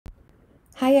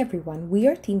Hi everyone, we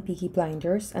are Team Peaky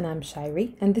Blinders and I'm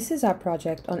Shairi, and this is our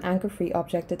project on anchor-free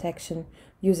object detection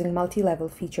using multi-level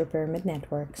feature pyramid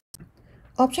networks.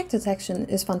 Object detection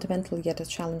is fundamental yet a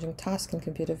challenging task in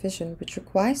computer vision, which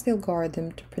requires the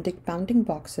algorithm to predict bounding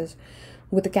boxes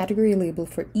with a category label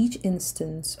for each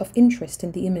instance of interest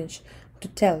in the image to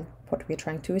tell what we are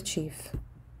trying to achieve.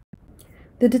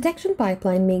 The detection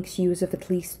pipeline makes use of at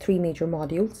least three major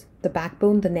modules: the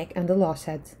backbone, the neck, and the loss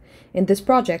heads. In this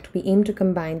project, we aim to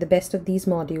combine the best of these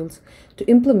modules to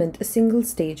implement a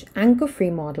single-stage anchor-free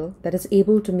model that is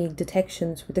able to make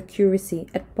detections with accuracy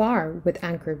at par with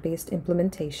anchor-based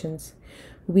implementations.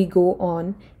 We go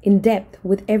on in depth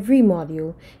with every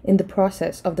module in the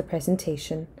process of the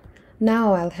presentation.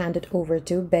 Now I'll hand it over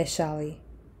to Vaishali.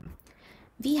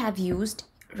 We have used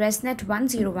ResNet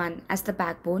 101 as the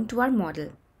backbone to our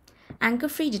model.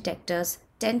 Anchor-free detectors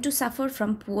tend to suffer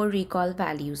from poor recall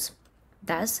values.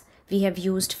 Thus, we have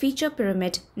used feature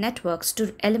pyramid networks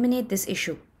to eliminate this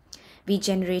issue. We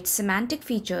generate semantic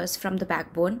features from the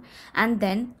backbone and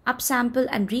then upsample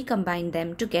and recombine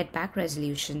them to get back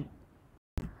resolution.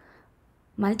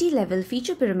 Multi-level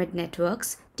feature pyramid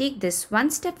networks take this one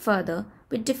step further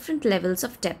with different levels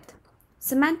of depth.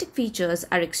 Semantic features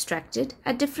are extracted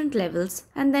at different levels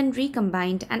and then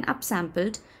recombined and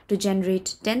upsampled to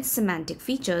generate dense semantic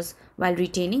features while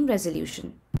retaining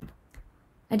resolution.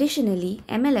 Additionally,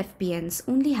 MLFPNs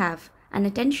only have an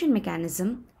attention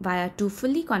mechanism via two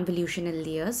fully convolutional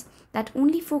layers that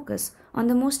only focus on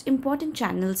the most important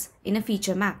channels in a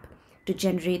feature map to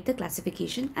generate the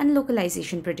classification and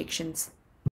localization predictions.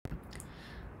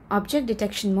 Object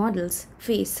detection models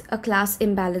face a class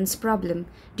imbalance problem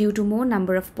due to more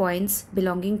number of points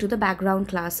belonging to the background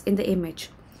class in the image.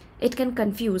 It can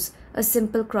confuse a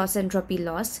simple cross-entropy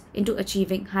loss into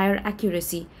achieving higher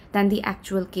accuracy than the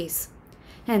actual case.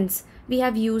 Hence, we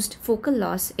have used focal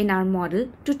loss in our model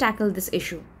to tackle this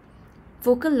issue.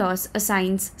 Focal loss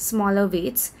assigns smaller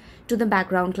weights to the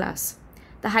background class.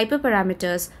 The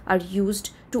hyperparameters are used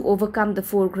to overcome the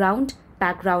foreground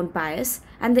background bias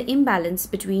and the imbalance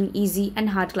between easy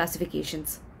and hard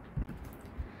classifications.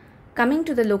 Coming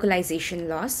to the localization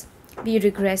loss, we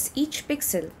regress each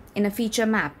pixel in a feature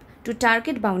map to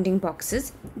target bounding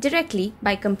boxes directly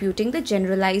by computing the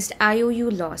generalized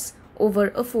IOU loss over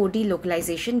a 4D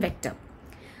localization vector.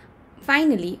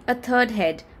 Finally, a third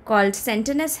head called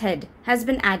centerness head has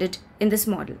been added in this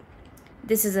model.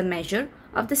 This is a measure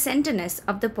of the centerness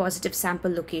of the positive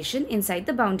sample location inside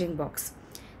the bounding box.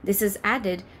 This is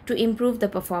added to improve the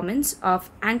performance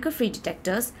of anchor-free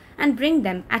detectors and bring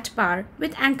them at par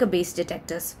with anchor-based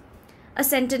detectors. A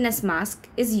centerness mask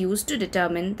is used to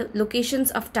determine the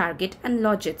locations of target and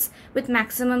logits with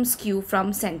maximum skew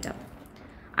from center.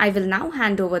 I will now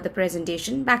hand over the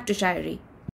presentation back to Shairi.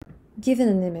 Given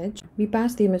an image, we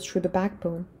pass the image through the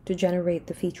backbone to generate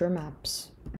the feature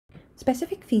maps.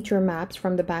 Specific feature maps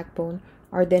from the backbone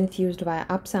are then fused via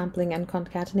upsampling and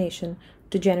concatenation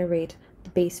to generate the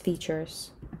base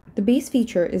features. The base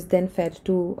feature is then fed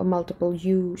to a multiple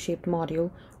U-shaped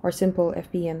module or simple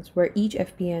FPNs, where each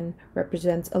FPN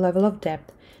represents a level of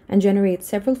depth and generates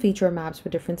several feature maps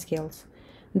with different scales.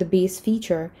 The base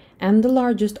feature and the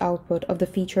largest output of the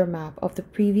feature map of the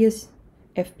previous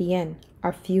FPN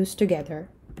are fused together,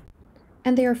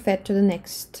 and they are fed to the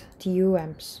next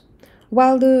TUMs.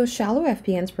 While the shallow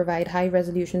FPNs provide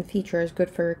high-resolution features good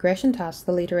for regression tasks,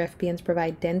 the later FPNs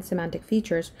provide dense semantic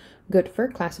features good for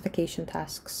classification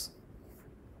tasks.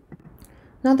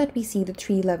 Now that we see the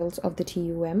three levels of the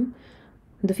TUM,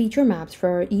 the feature maps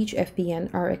for each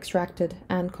FPN are extracted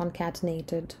and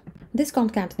concatenated. This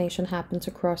concatenation happens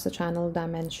across the channel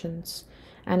dimensions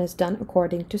and is done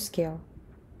according to scale.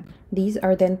 These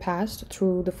are then passed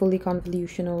through the fully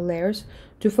convolutional layers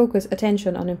to focus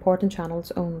attention on important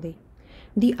channels only.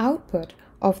 The output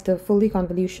of the fully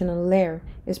convolutional layer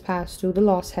is passed to the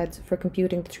loss heads for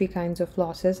computing the three kinds of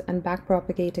losses and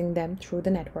backpropagating them through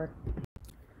the network.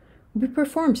 We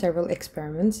perform several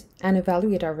experiments and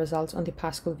evaluate our results on the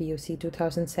Pascal VOC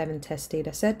 2007 test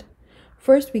dataset.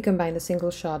 First, we combine the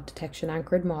single-shot detection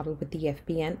anchored model with the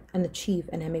FPN and achieve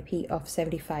an MAP of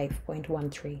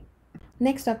 75.13.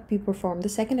 Next up, we perform the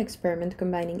second experiment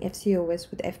combining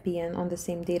FCOS with FPN on the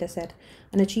same dataset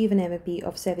and achieve an MAP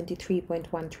of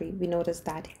 73.13. We notice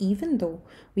that even though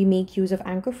we make use of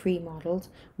anchor-free models,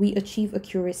 we achieve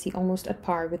accuracy almost at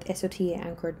par with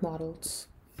SOTA-anchored models.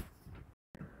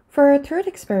 For our third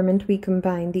experiment, we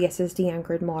combine the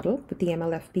SSD-anchored model with the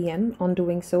MLFPN. On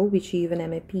doing so, we achieve an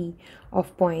MAP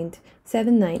of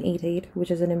 0.7988, which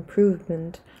is an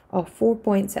improvement of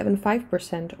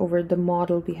 4.75% over the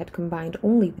model we had combined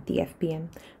only with the FPN.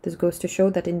 This goes to show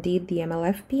that indeed the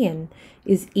MLFPN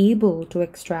is able to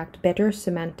extract better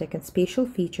semantic and spatial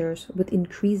features with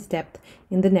increased depth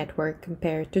in the network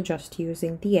compared to just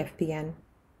using the FPN.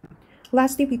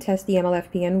 Lastly, we test the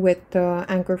MLFPN with the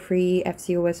anchor-free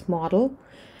FCOS model,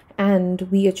 and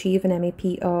we achieve an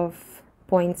MAP of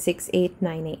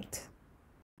 0.6898.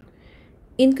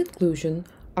 In conclusion,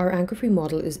 our anchor-free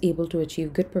model is able to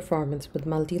achieve good performance with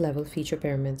multi-level feature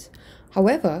pyramids.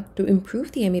 However, to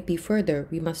improve the MAP further,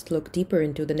 we must look deeper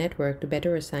into the network to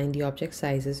better assign the object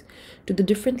sizes to the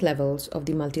different levels of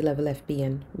the multi-level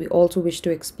FPN. We also wish to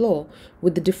explore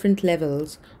with the different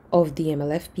levels of the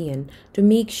MLFPN to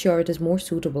make sure it is more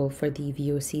suitable for the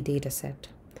VOC dataset.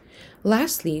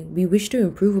 Lastly, we wish to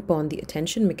improve upon the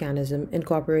attention mechanism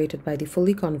incorporated by the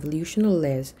fully convolutional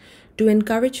layers to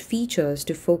encourage features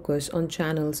to focus on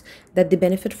channels that they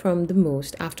benefit from the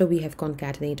most after we have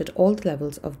concatenated all the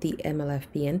levels of the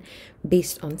MLFPN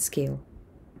based on scale.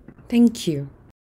 Thank you.